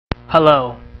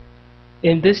Hello.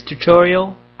 In this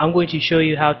tutorial, I'm going to show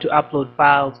you how to upload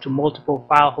files to multiple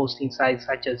file hosting sites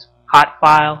such as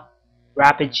Hotfile,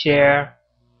 RapidShare,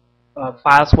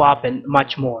 FileSwap, and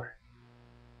much more.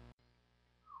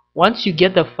 Once you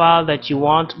get the file that you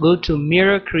want, go to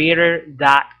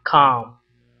MirrorCreator.com.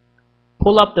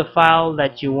 Pull up the file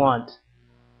that you want.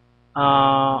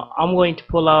 I'm going to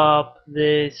pull up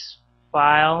this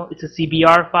file. It's a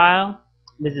CBR file.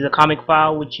 This is a comic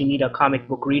file which you need a comic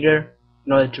book reader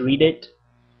in order to read it.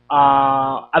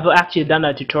 I've actually done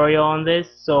a tutorial on this,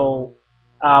 so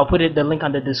I'll put the link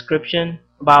on the description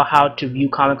about how to view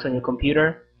comics on your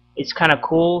computer. It's kind of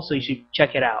cool, so you should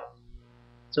check it out.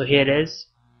 So here it is.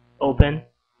 Open.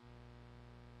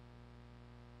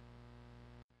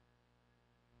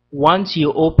 Once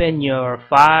you open your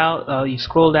file, you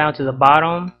scroll down to the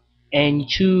bottom and you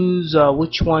choose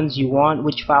which ones you want,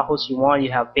 which file host you want.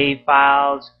 You have WAV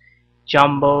files,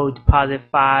 jumbo, deposit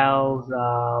files,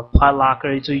 pod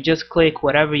locker. So you just click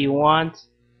whatever you want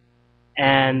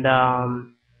and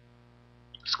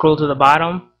scroll to the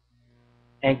bottom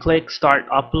and click start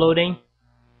uploading.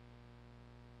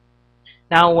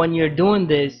 Now when you're doing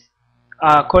this,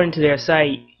 according to their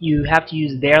site, you have to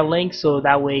use their link, so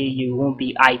that way you won't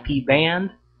be IP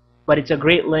banned. But it's a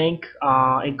great link.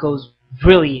 It goes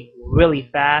really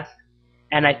fast,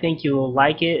 and I think you will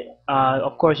like it.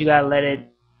 Of course, you gotta let it,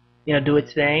 do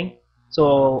its thing.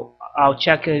 So I'll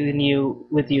check with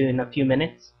you in a few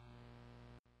minutes.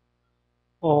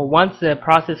 Well, once the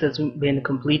process has been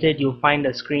completed, you'll find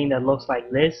a screen that looks like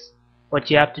this.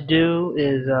 What you have to do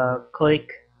is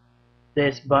click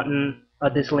this button,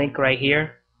 this link right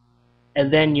here,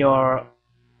 and then your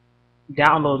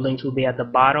download links will be at the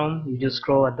bottom. You just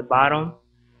scroll at the bottom,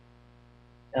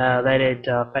 let it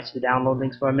fetch the download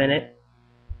links for a minute,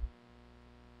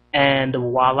 and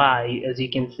voila, as you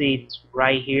can see, it's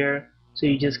right here. So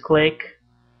you just click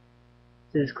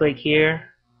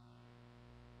here,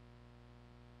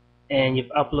 and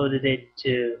you've uploaded it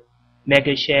to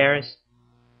Mega Shares.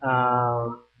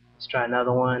 Let's try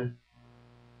another one.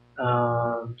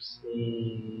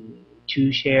 See,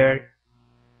 2 shared.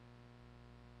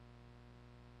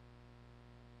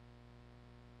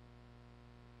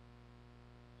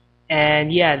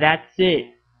 And yeah, that's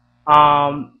it.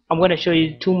 I'm going to show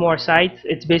you 2 more sites.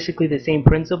 It's basically the same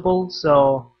principle,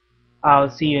 so I'll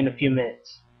see you in a few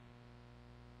minutes.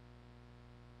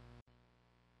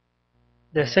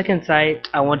 The second site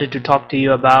I wanted to talk to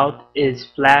you about is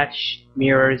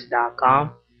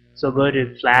flashmirrors.com. So go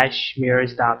to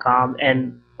flashmirrors.com,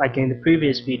 and like in the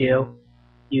previous video,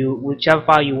 whichever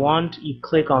file you want, you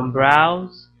click on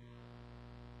browse,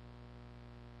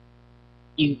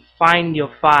 you find your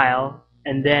file,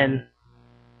 and then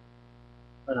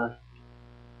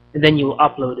you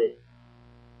upload it.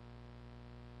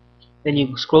 Then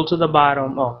you scroll to the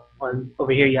bottom.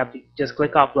 Over here you have to just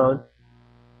click upload,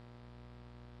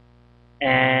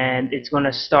 and it's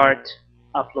gonna start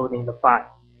uploading the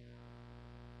file.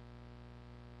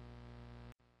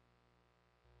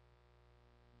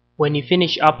 When you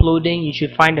finish uploading, you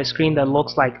should find a screen that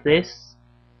looks like this.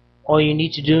 All you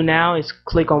need to do now is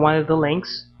click on one of the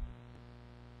links,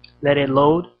 let it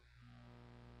load,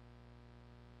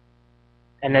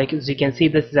 and as you can see,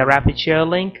 this is a RapidShare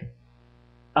link.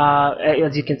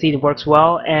 As you can see, it works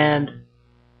well. And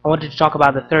I wanted to talk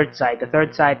about the third site. The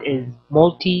third site is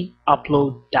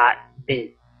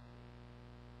Multiupload.biz.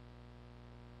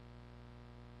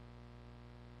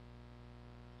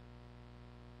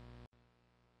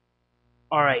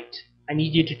 Alright, I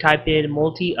need you to type in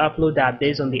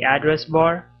multiupload.biz on the address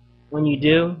bar. When you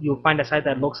do, you'll find a site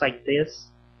that looks like this.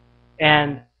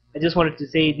 And I just wanted to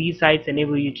say these sites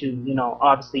enable you to,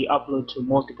 obviously upload to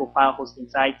multiple file hosting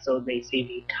sites, so they save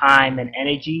you time and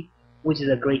energy, which is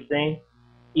a great thing.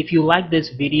 If you like this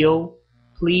video,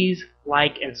 please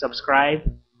like and subscribe.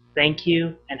 Thank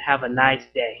you, and have a nice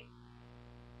day.